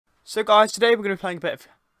So guys, today we're going to be playing a bit of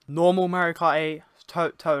normal Mario Kart 8,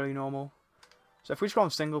 totally normal. So if we just go on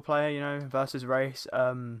single player, you know, versus race,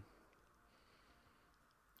 okay,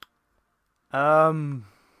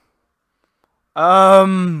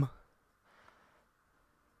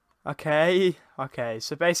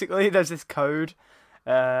 so basically there's this code,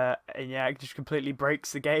 and yeah, it just completely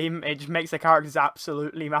breaks the game. It just makes the characters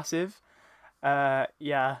absolutely massive.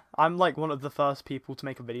 Yeah, I'm like one of the first people to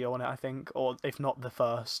make a video on it, I think, or if not the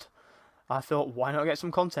first. I thought, why not get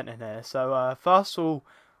some content in here? So first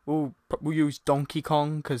we'll use Donkey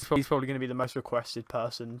Kong because he's probably going to be the most requested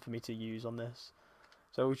person for me to use on this.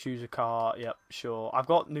 So we'll choose a car. Yep, sure. I've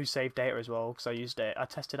got new save data as well because I used it. I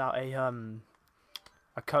tested out a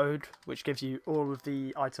code which gives you all of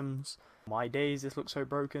the items. My days, this looks so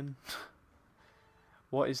broken.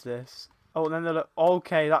 What is this? Oh, and then they look.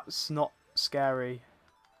 Okay, that's not scary.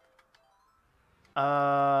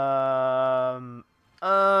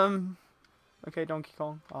 Okay, Donkey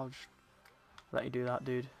Kong. I'll just let you do that,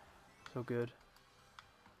 dude. So good.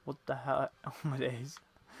 What the hell? Oh my days.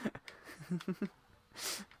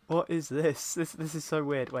 What is this? This is so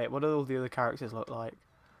weird. Wait, what do all the other characters look like?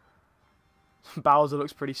 Bowser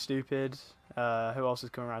looks pretty stupid. Who else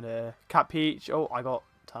is coming around here? Cat Peach. Oh, I got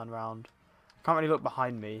turned around. Can't really look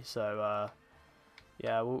behind me, so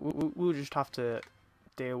yeah, we'll just have to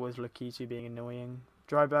deal with Lakitu being annoying.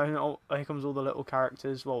 Drybone. Oh, here comes all the little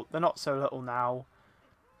characters. Well, they're not so little now.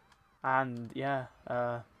 And yeah,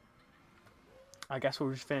 I guess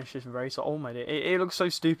we'll just finish this race. Oh my dear, it looks so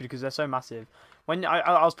stupid because they're so massive. When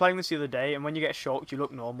I was playing this the other day, and when you get shocked, you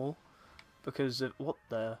look normal because of what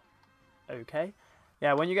the. Okay,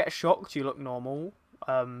 yeah, when you get shocked, you look normal.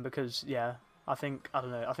 Because yeah, I don't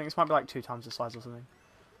know. I think this might be like 2 times the size or something.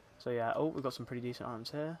 So yeah. Oh, we've got some pretty decent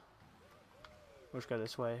items here. We'll just go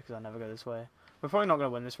this way because I never go this way. We're probably not going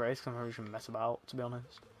to win this race because I'm probably just going to mess about, to be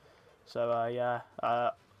honest. So yeah,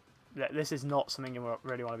 this is not something you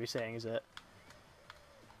really want to be seeing, is it?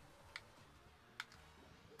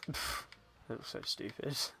 It looks so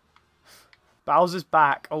stupid. Bowser's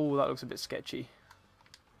back. Oh, that looks a bit sketchy.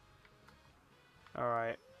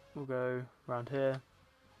 Alright, we'll go around here.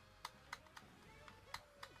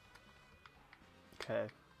 Okay.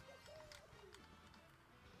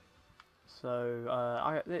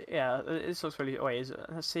 So, yeah, this looks really. Wait,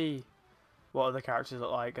 let's see what other characters look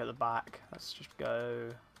like at the back. Let's just go.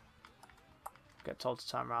 Get told to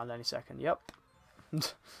turn around any second. Yep.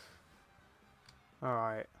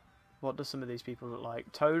 Alright. What do some of these people look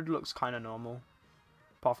like? Toad looks kind of normal.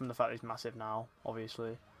 Apart from the fact he's massive now,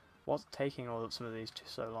 obviously. What's taking all of some of these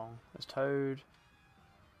so long? There's Toad.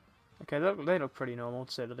 Okay, they look pretty normal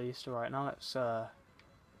to say the least. Alright, now let's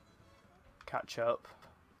catch up.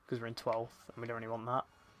 Because we're in 12th and we don't really want that.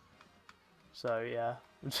 So yeah.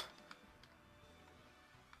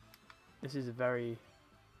 This is a very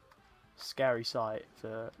scary sight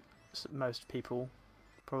for most people,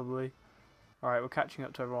 probably. Alright, we're catching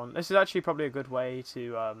up to everyone. This is actually probably a good way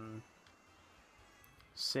to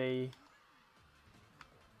see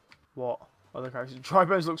what other characters.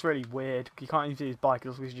 Tribos looks really weird. You can't even see his bike. It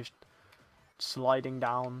looks like he's just sliding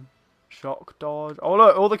down. Shock dodge. Oh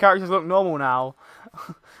look, all the characters look normal now.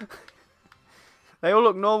 They all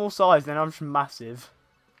look normal size, then I'm just massive.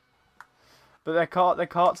 But their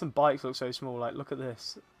carts and bikes look so small. Like, look at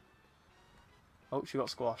this. Oh, she got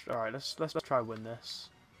squashed. All right, let's try and win this.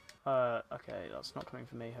 Okay, that's not coming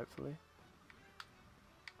for me. Hopefully.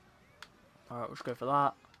 All right, let's go for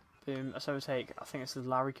that. Boom. Let's overtake. I think it's the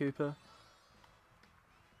Larry Cooper.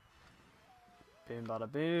 Boom,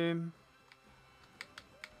 bada boom.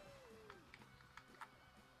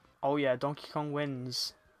 Oh yeah, Donkey Kong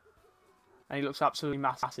wins. And he looks absolutely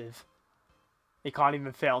massive. He can't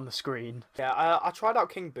even fit on the screen. Yeah, I tried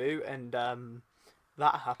out King Boo and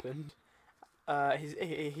that happened.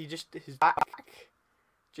 His back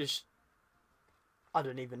just, I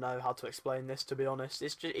don't even know how to explain this, to be honest.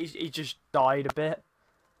 It's just he just died a bit.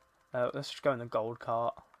 Let's just go in the gold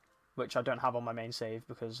cart, which I don't have on my main save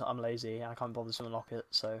because I'm lazy and I can't bother to unlock it.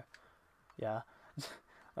 So yeah.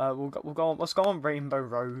 We'll go on. Let's go on Rainbow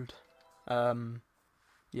Road.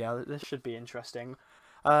 Yeah, this should be interesting.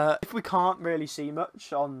 If we can't really see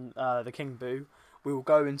much on the King Boo, we will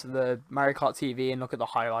go into the Mario Kart TV and look at the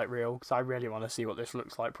highlight reel because I really want to see what this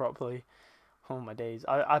looks like properly. Oh my days!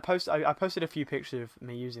 I posted a few pictures of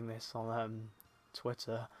me using this on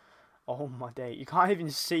Twitter. Oh my day! You can't even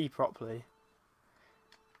see properly.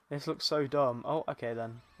 This looks so dumb. Oh, okay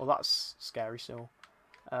then. Well, that's scary still.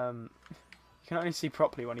 You can only see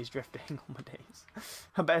properly when he's drifting. Oh my days.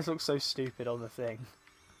 I bet this looks so stupid on the thing.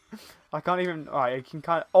 I can't even. Alright, I can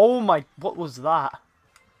kind of. Oh my. What was that?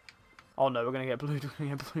 Oh no, we're gonna get blued. We're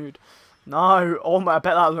gonna get blued. No. Oh my! I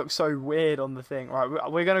bet that looks so weird on the thing.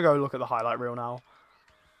 Right, we're gonna go look at the highlight reel now.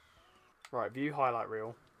 Right, view highlight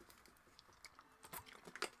reel.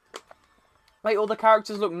 Wait, all the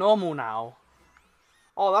characters look normal now.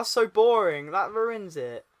 Oh, that's so boring. That ruins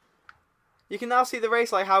it. You can now see the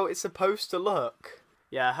race like how it's supposed to look.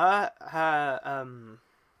 Yeah, her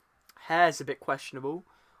hair's a bit questionable.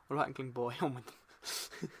 What about Inkling Boy? Oh my.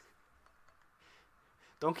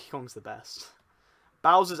 Donkey Kong's the best.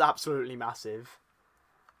 Bowser's absolutely massive.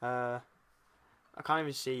 I can't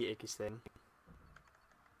even see Iggy's thing.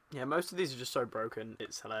 Yeah, most of these are just so broken.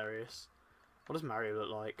 It's hilarious. What does Mario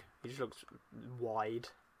look like? He just looks wide.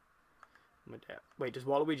 Wait, does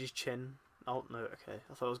Waluigi's chin? Oh, no, okay.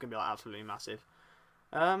 I thought it was going to be like absolutely massive.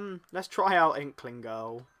 Let's try out Inkling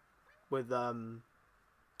Girl with,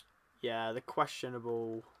 yeah, the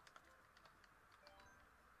questionable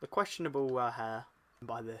hair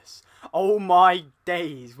by this. Oh my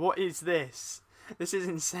days, what is this? This is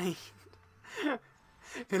insane.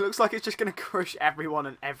 It looks like it's just going to crush everyone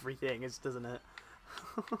and everything, doesn't it?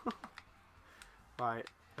 Right,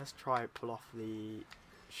 let's try pull off the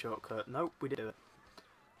shortcut. Nope, we didn't do it.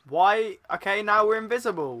 Why? Okay, now we're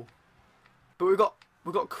invisible. But we've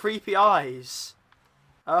got creepy eyes.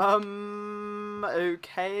 Okay,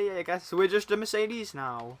 I guess we're just a Mercedes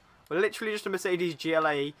now. We're literally just a Mercedes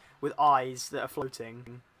GLA with eyes that are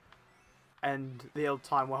floating. And the old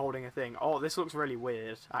time we're holding a thing. Oh, this looks really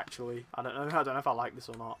weird, actually. I don't know if I like this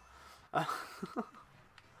or not.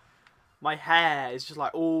 My hair is just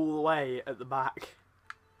like all the way at the back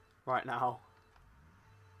right now.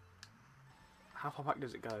 How far back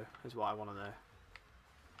does it go, is what I want to know.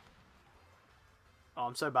 Oh,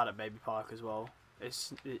 I'm so bad at Baby Park as well.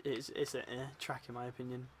 It's a track in my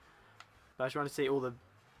opinion. But I just want to see all the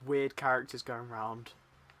weird characters going around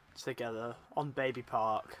together on Baby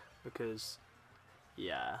Park because,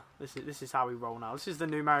 yeah, this is how we roll now. This is the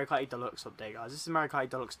new Mario Kart Deluxe update, guys. This is Mario Kart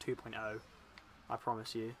Deluxe 2.0. I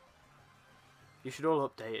promise you. You should all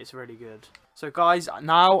update. It's really good. So, guys,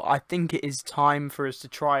 now I think it is time for us to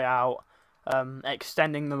try out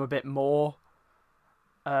extending them a bit more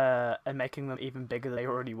and making them even bigger than they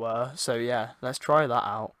already were. So yeah, let's try that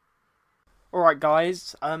out. Alright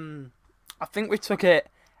guys, I think we took it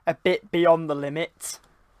a bit beyond the limit.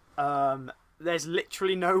 There's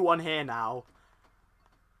literally no one here now.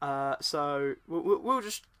 So we'll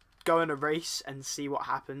just go in a race and see what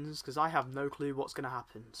happens, because I have no clue what's going to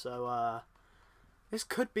happen. So this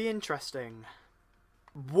could be interesting.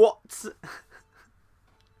 What?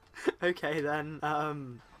 Okay then,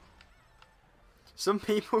 some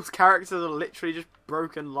people's characters are literally just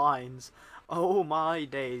broken lines. Oh my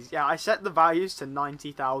days. Yeah, I set the values to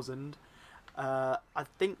 90,000. I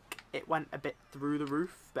think it went a bit through the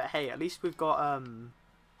roof, but hey, at least we've got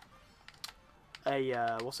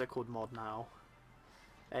a what's it called mod now?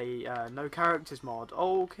 A no characters mod.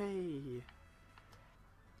 Okay.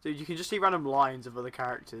 Dude, you can just see random lines of other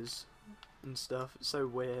characters and stuff. It's so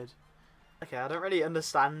weird. Okay, I don't really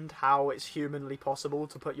understand how it's humanly possible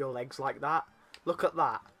to put your legs like that. Look at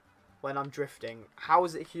that when I'm drifting. How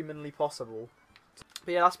is it humanly possible?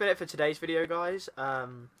 But yeah, that's been it for today's video, guys.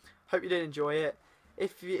 Hope you did enjoy it.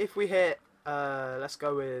 If we hit, let's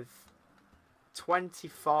go with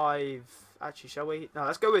 25. Actually, shall we? No,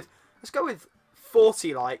 let's go with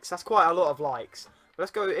 40 likes. That's quite a lot of likes. But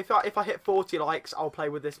let's go. If I hit 40 likes, I'll play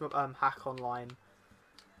with this hack online.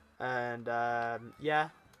 And yeah.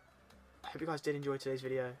 I hope you guys did enjoy today's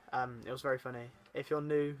video. It was very funny. If you're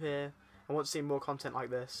new here and want to see more content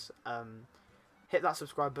like this, hit that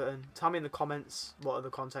subscribe button. Tell me in the comments what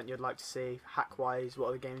other content you'd like to see, hack-wise, what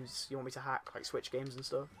other games you want me to hack, like Switch games and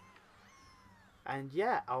stuff. And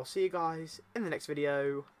yeah, I'll see you guys in the next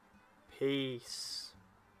video. Peace.